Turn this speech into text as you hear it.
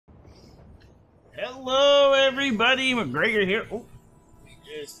Hello, everybody. MacGhriogair here. Oh,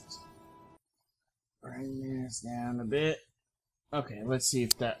 just bring this down a bit. Okay, let's see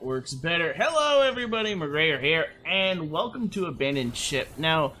if that works better. Hello, everybody. MacGhriogair here, and welcome to Abandoned Ship.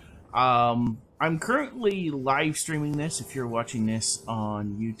 Now, I'm currently live streaming this. If you're watching this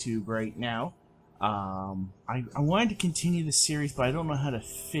on YouTube right now, I wanted to continue the series, but I don't know how to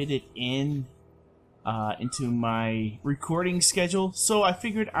fit it in into my recording schedule, so I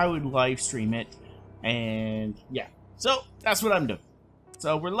figured I would live stream it. And yeah, so that's what I'm doing.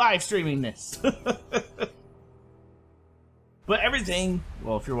 So we're live streaming this. But everything,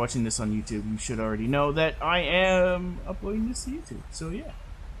 well, if you're watching this on YouTube, you should already know that I am uploading this to YouTube. So yeah.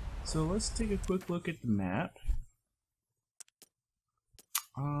 So let's take a quick look at the map.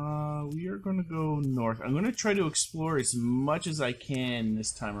 We are going to go north. I'm going to try to explore as much as I can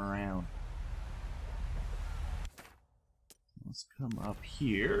this time around. Let's come up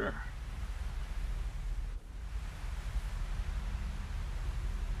here.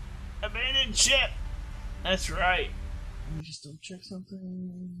 Abandoned ship! That's right. Let me just double check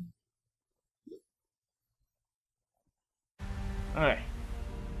something. Alright.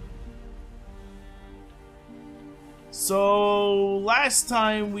 So, last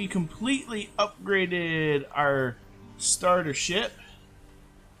time we completely upgraded our starter ship.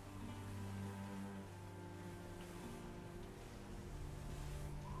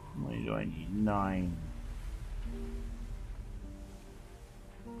 How many do I need? 9.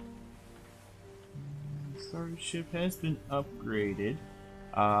 Starter ship has been upgraded.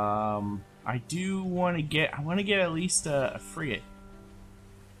 I do want to get. I want to get at least a frigate.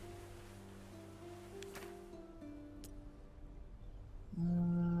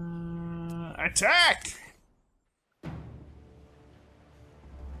 Attack!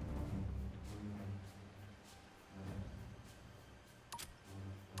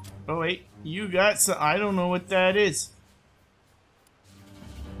 Oh wait, you got some. I don't know what that is.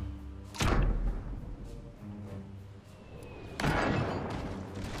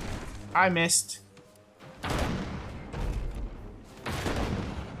 I missed.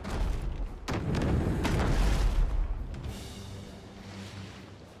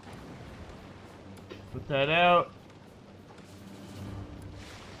 Put that out.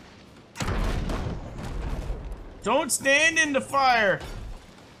 Don't stand in the fire.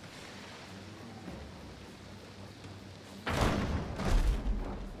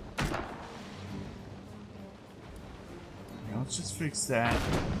 Let's just fix that.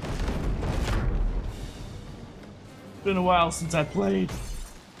 It's been a while since I played.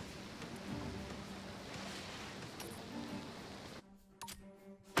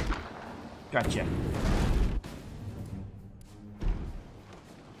 Gotcha.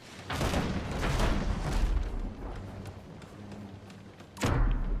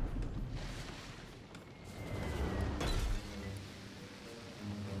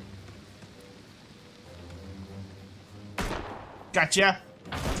 Gotcha.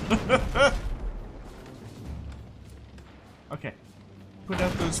 Okay. Put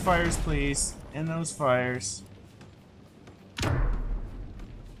out those fires, please. And those fires.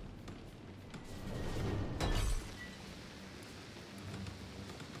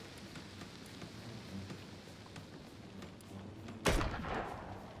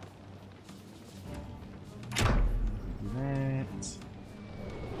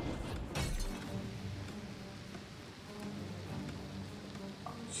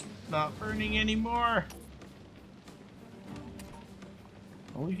 Not burning anymore.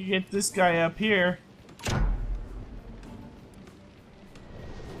 Well, we can get this guy up here.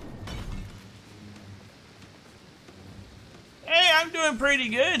 Hey, I'm doing pretty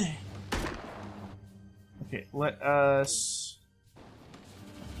good. Okay, let us.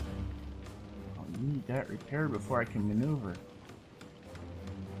 Oh, I need that repaired before I can maneuver.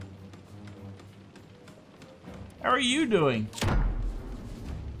 How are you doing?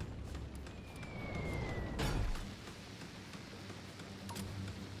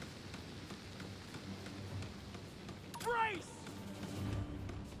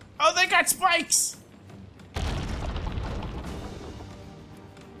 Oh, they got spikes!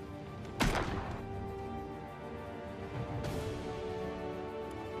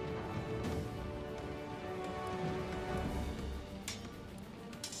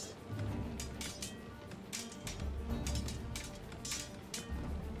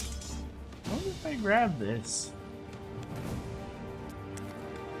 What if I grab this?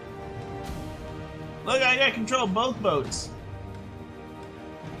 Look, I got control of both boats.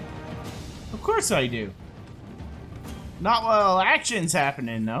 Of course I do. Not while action's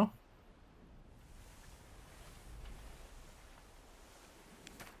happening, though.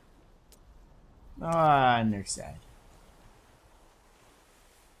 Ah, and they're sad.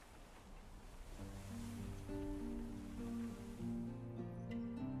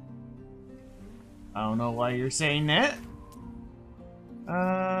 I don't know why you're saying that.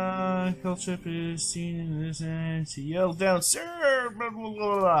 Kill ship is seen in this end. She yells down, "Sir!" Blah, blah,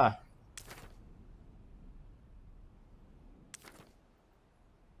 blah, blah.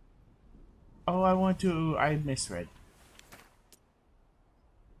 Oh, I misread.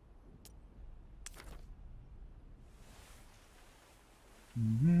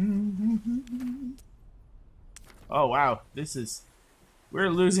 Oh, wow. We're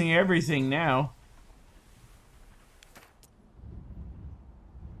losing everything now.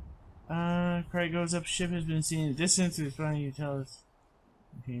 Cry goes up. Ship has been seen in the distance. It's funny you tell us.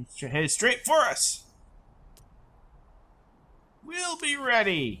 Okay, head straight for us. We'll be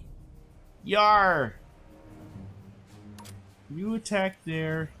ready. Yar. You attack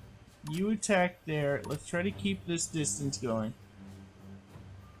there. You attack there. Let's try to keep this distance going.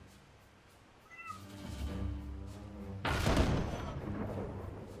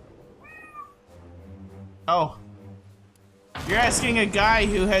 Oh. You're asking a guy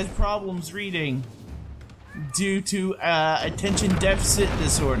who has problems reading due to attention deficit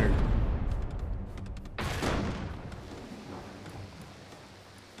disorder.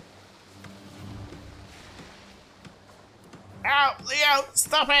 Ow! Leo!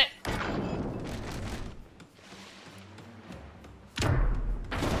 Stop it!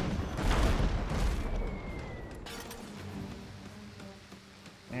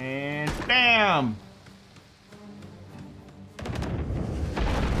 And bam!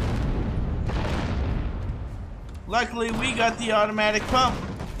 Luckily, we got the automatic pump.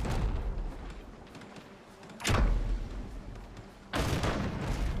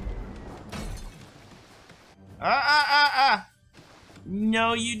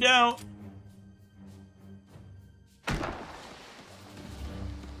 No, you don't.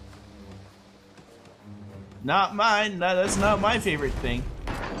 Not mine. No, that's not my favorite thing.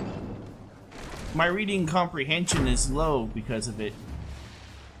 My reading comprehension is low because of it.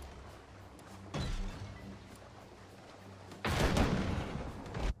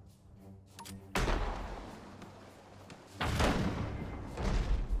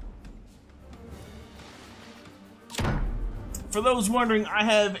 For those wondering, I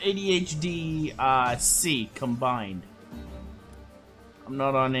have ADHD C combined. I'm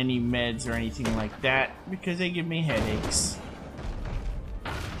not on any meds or anything like that because they give me headaches.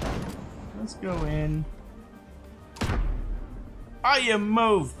 Let's go in. I am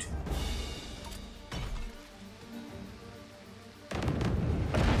moved.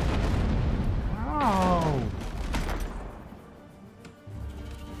 Oh.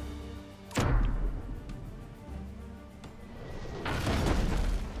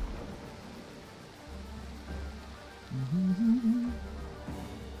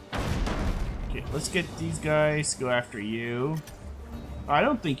 Okay, let's get these guys to go after you. I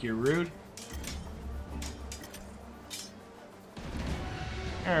don't think you're rude.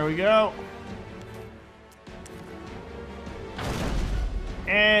 There we go.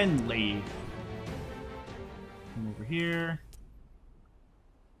 And leave. Come over here.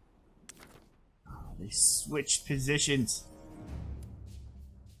 Oh, they switched positions.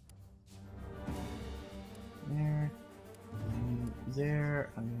 There. And there.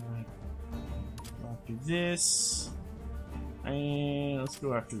 I'm gonna go after this. And let's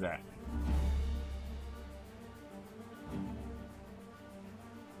go after that.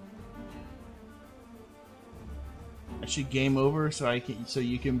 I should game over so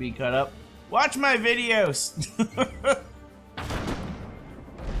you can be caught up. Watch my videos.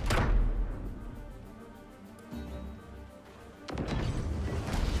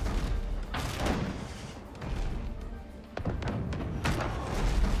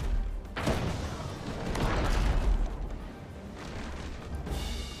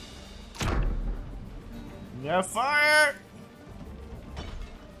 We got fire.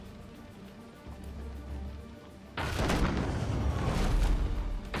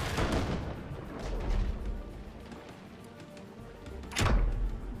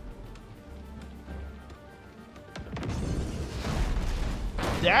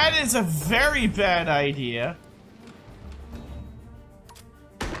 That is a very bad idea.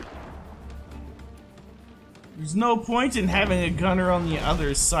 There's no point in having a gunner on the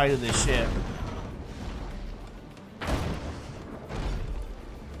other side of the ship.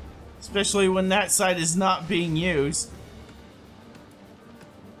 Especially when that side is not being used.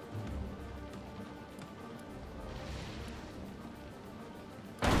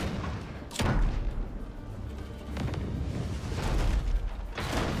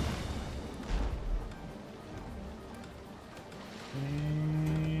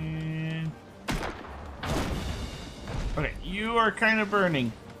 you are kind of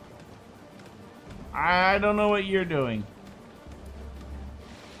burning. I don't know what you're doing.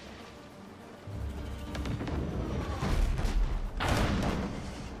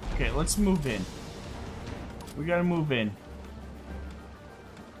 Okay, let's move in. We gotta move in.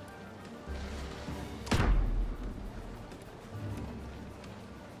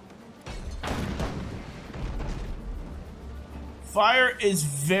 Fire is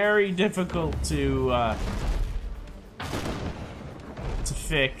very difficult to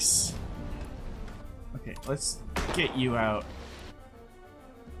fix. Okay, let's get you out.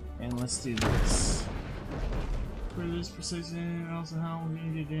 And let's do this. For this precision, also how we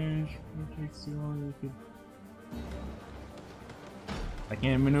need to dash. It takes too long. We could... I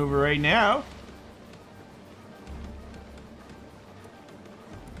can't maneuver right now.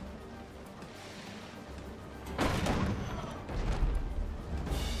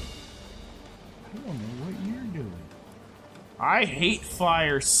 I don't know what you're doing. I hate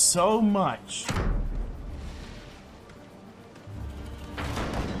fire so much.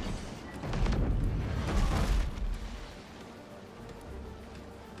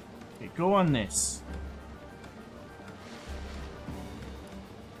 Go on this.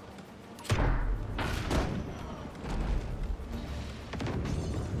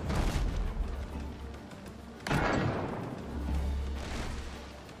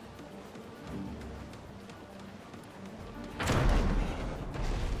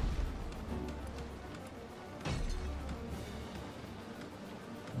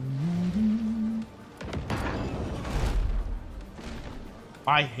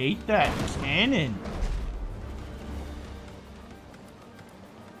 I hate that cannon.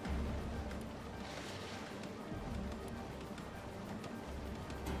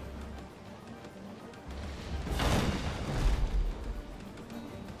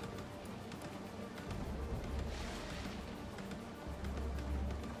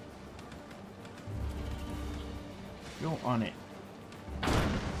 Go on it.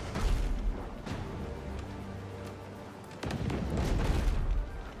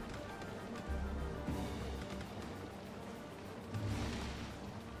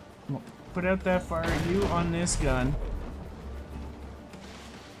 Put out that fire. You on this gun.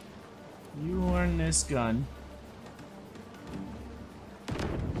 You on this gun.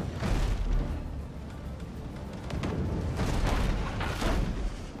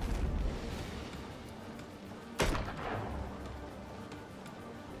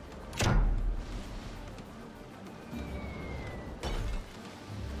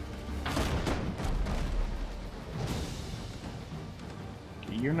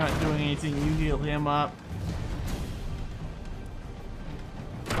 You're not doing anything. You heal him up.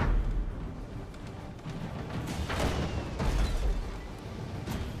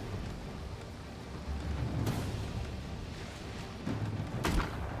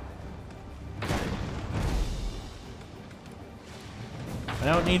 I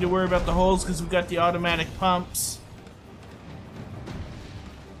don't need to worry about the holes because we've got the automatic pumps.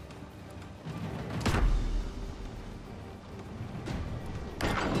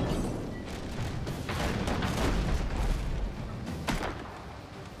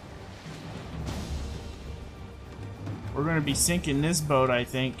 We're gonna be sinking this boat, I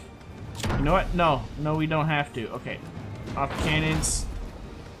think. You know what? No, we don't have to. Okay, off cannons.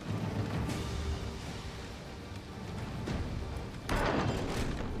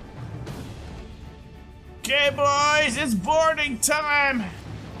 Okay, boys, it's boarding time.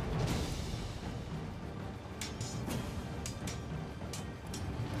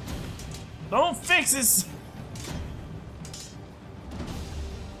 Don't fix this.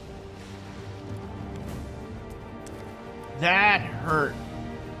 That hurt.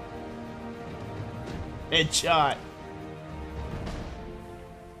 Headshot.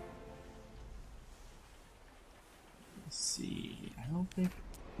 Let's see. I don't think.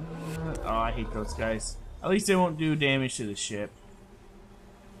 Oh, I hate those guys. At least they won't do damage to the ship.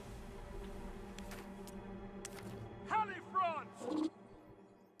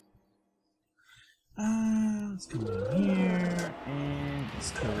 Let's come in here and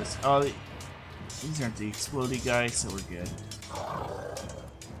let's kill this. Oh, these aren't the explodey guys, so we're good.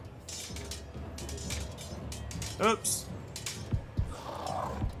 Oops.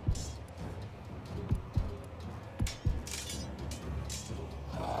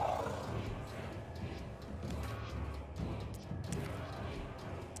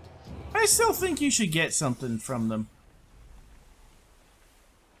 I still think you should get something from them.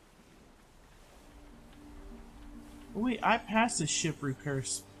 Wait, I passed the ship repair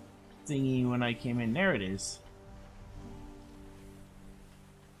thingy when I came in. There it is.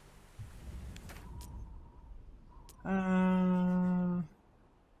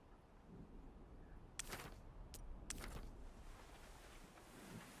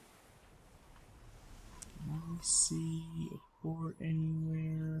 see a port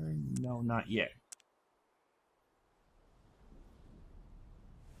anywhere? No, not yet.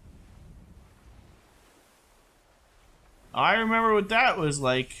 I remember what that was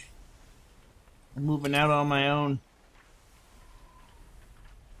like. Moving out on my own.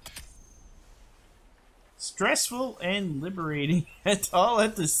 Stressful and liberating all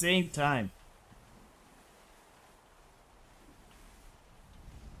at the same time.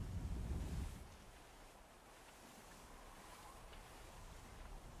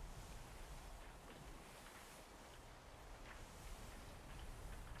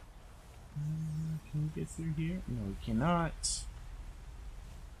 Can we get through here? No, we cannot.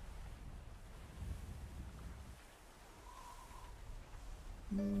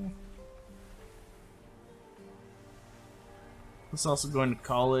 Plus also going to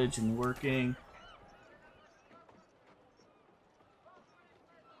college and working.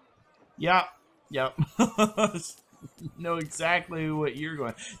 Yep. Know exactly what you're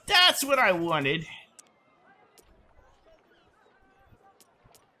going. That's what I wanted.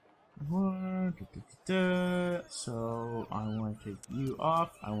 So I want to take you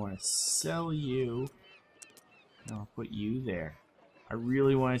off. I want to sell you. And I'll put you there. I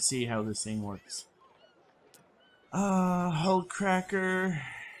really want to see how this thing works. Hull cracker.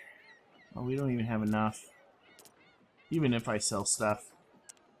 Oh, we don't even have enough. Even if I sell stuff.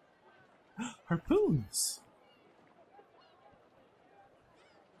 Harpoons.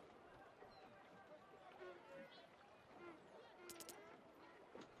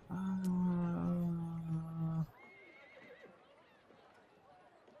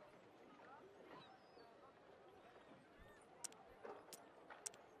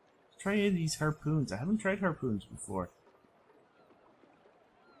 Try these harpoons. I haven't tried harpoons before.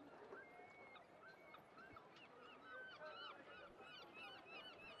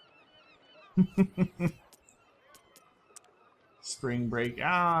 Spring break.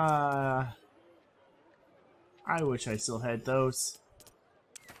 I wish I still had those.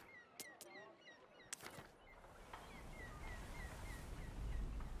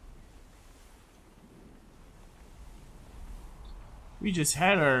 We just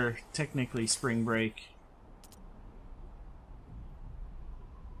had our technically spring break.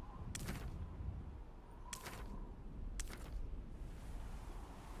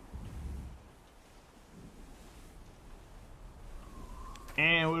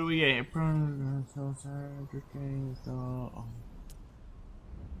 And what do we get?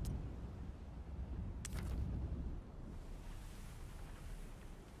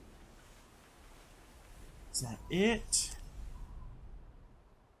 Is that it?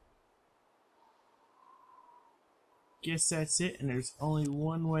 Guess that's it, and there's only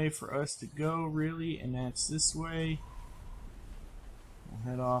one way for us to go, really, and that's this way. We'll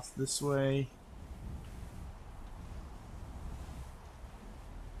head off this way.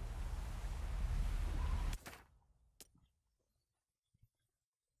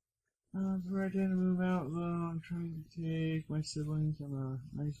 Before I try to move out, though, I'm trying to take my siblings on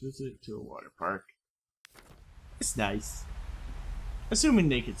a nice visit to a water park. It's nice. Assuming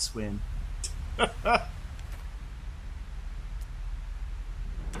they could swim.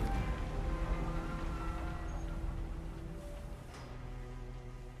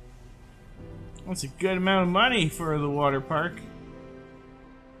 That's a good amount of money for the water park.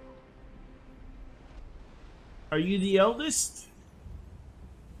 Are you the eldest?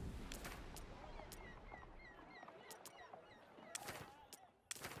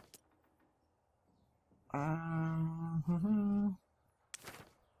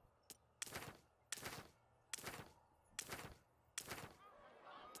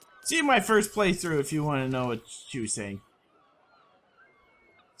 See my first playthrough if you want to know what she was saying.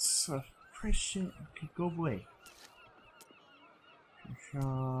 Suppression. Okay, go away.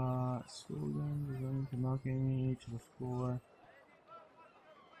 Shot. Swollen. Designed to knock enemy to the floor.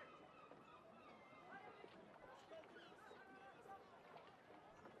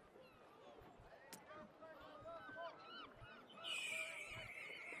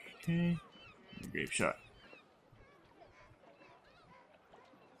 Okay. Grape shot.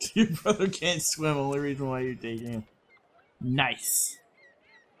 Your brother can't swim, only reason why you're taking him. Nice.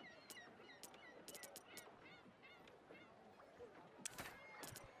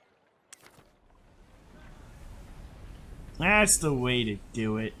 That's the way to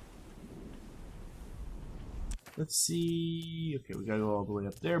do it. Let's see. Okay, we gotta go all the way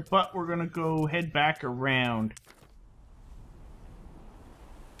up there, but we're gonna go head back around.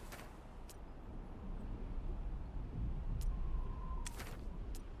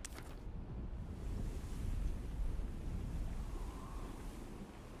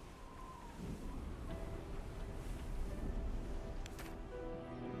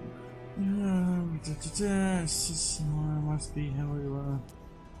 Must be how we want.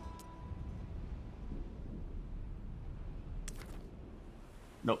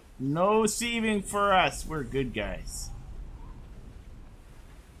 Nope, no thieving for us. We're good guys.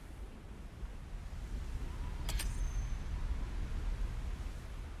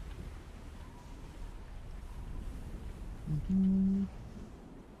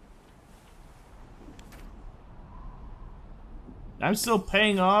 I'm still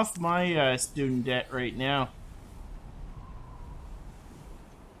paying off my student debt right now.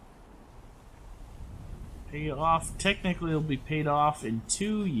 Pay off. Technically, it'll be paid off in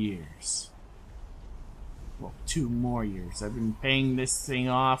 2 years. Well, 2 more years. I've been paying this thing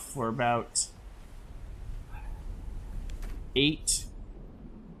off for about 8.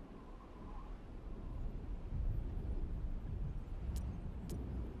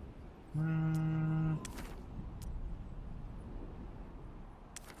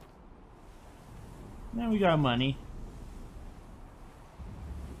 Now we got money.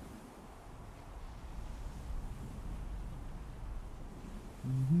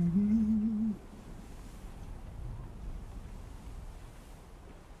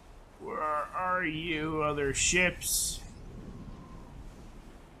 Where are you, other ships?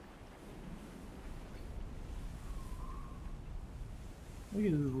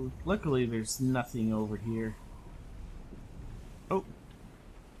 Luckily, there's nothing over here. Oh.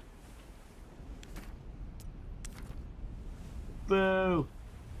 Boo.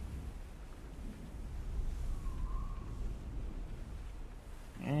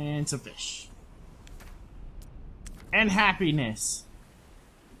 And some fish. And happiness.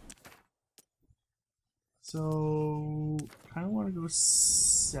 So, kind of want to go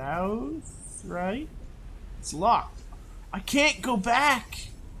south, right? It's locked. I can't go back.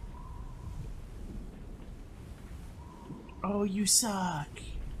 Oh, you suck.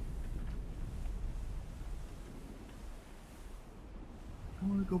 I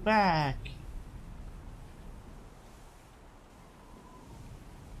want to go back.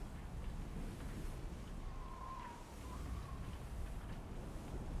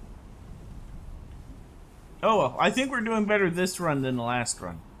 Oh well, I think we're doing better this run than the last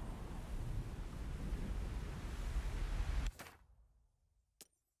run.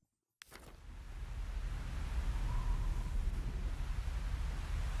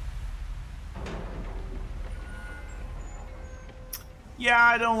 Yeah,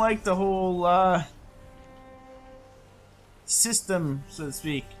 I don't like the whole system, so to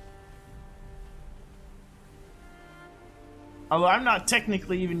speak. Although I'm not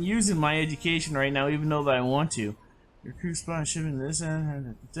technically even using my education right now, even though that I want to. Your crew spawn shipping this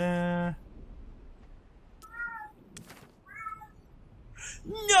end.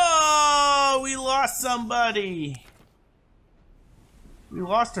 No! We lost somebody! We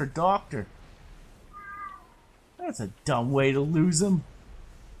lost our doctor. That's a dumb way to lose him.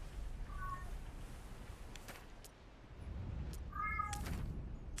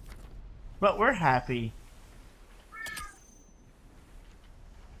 But we're happy.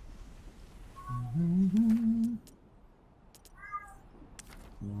 On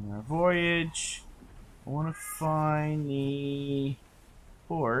our voyage, I want to find the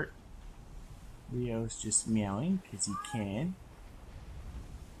port. Leo's just meowing because he can.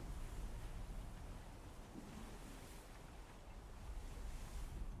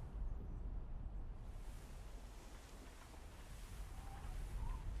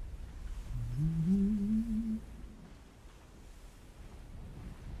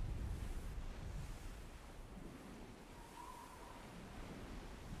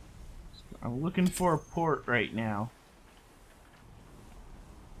 I'm looking for a port right now.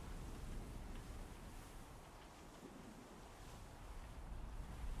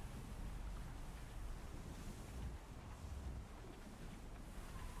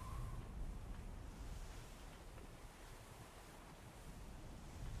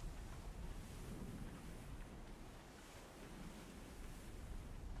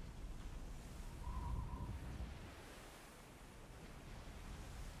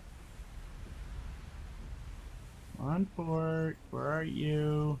 On port, where are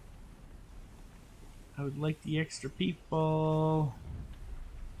you? I would like the extra people.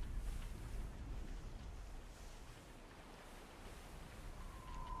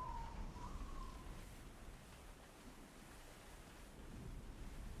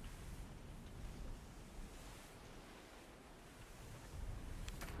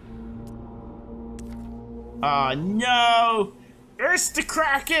 Oh no! It's the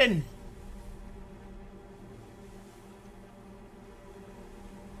Kraken!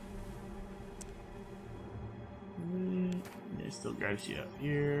 Still grabs you up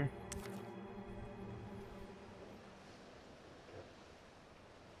here.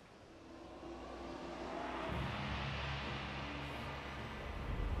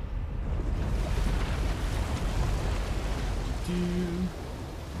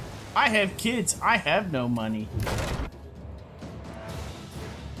 I have kids. I have no money.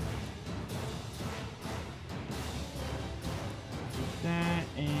 Get that,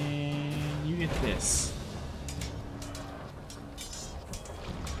 and you get this.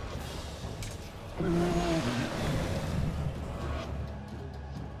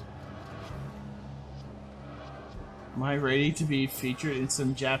 Am I ready to be featured in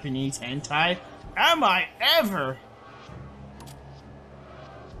some Japanese hentai? Am I ever?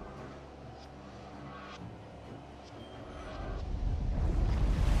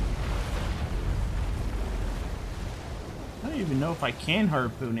 I don't even know if I can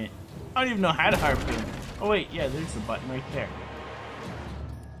harpoon it. I don't even know how to harpoon it. Oh wait, yeah, there's the button right there.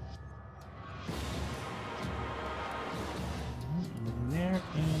 You there,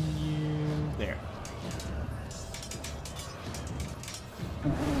 and you there.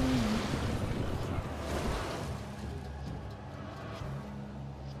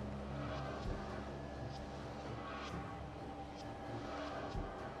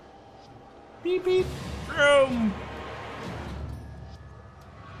 Beep beep. Vroom.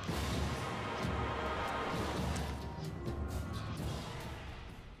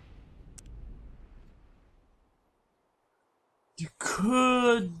 There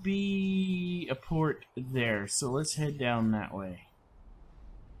could be a port there, so let's head down that way.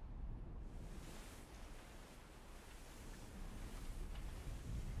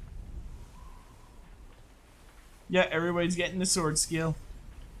 Yeah, everybody's getting the sword skill.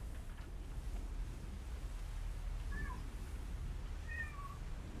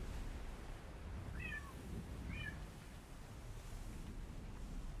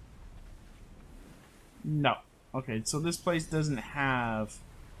 No. Okay, so this place doesn't have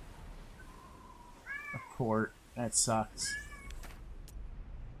a port. That sucks.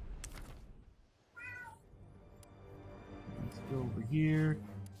 Let's go over here.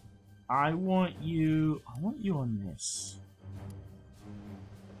 I want you on this.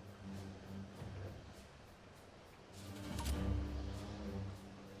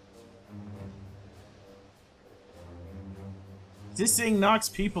 This thing knocks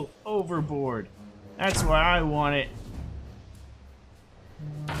people overboard. That's why I want it.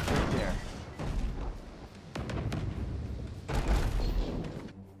 Right there.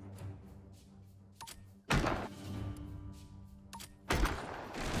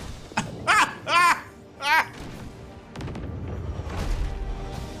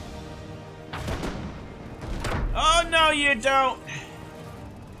 Oh no, you don't.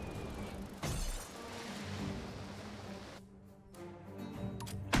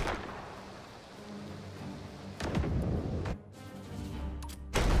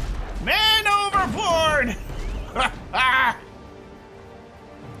 Man overboard! I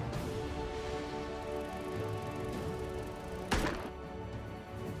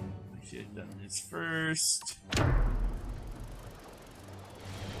should have done this first.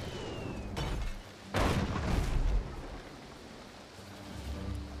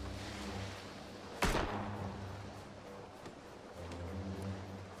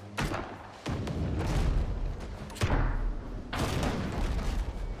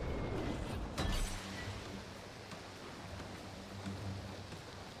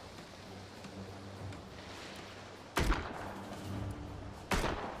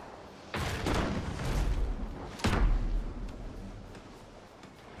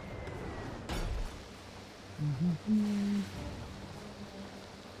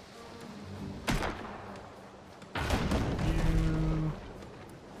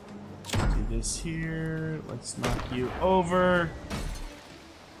 Do this here. Let's knock you over.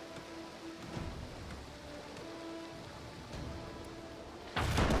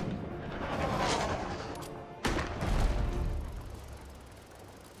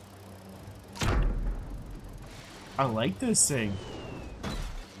 I like this thing.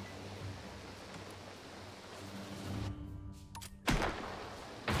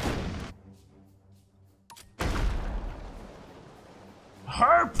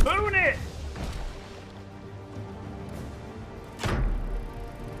 Harpoon it!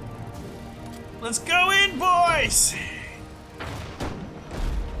 Let's go in, boys!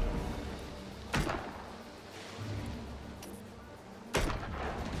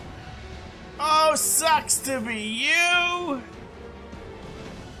 Oh, sucks to be you!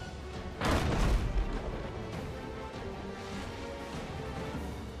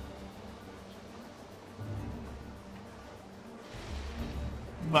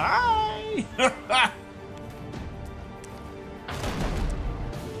 Bye!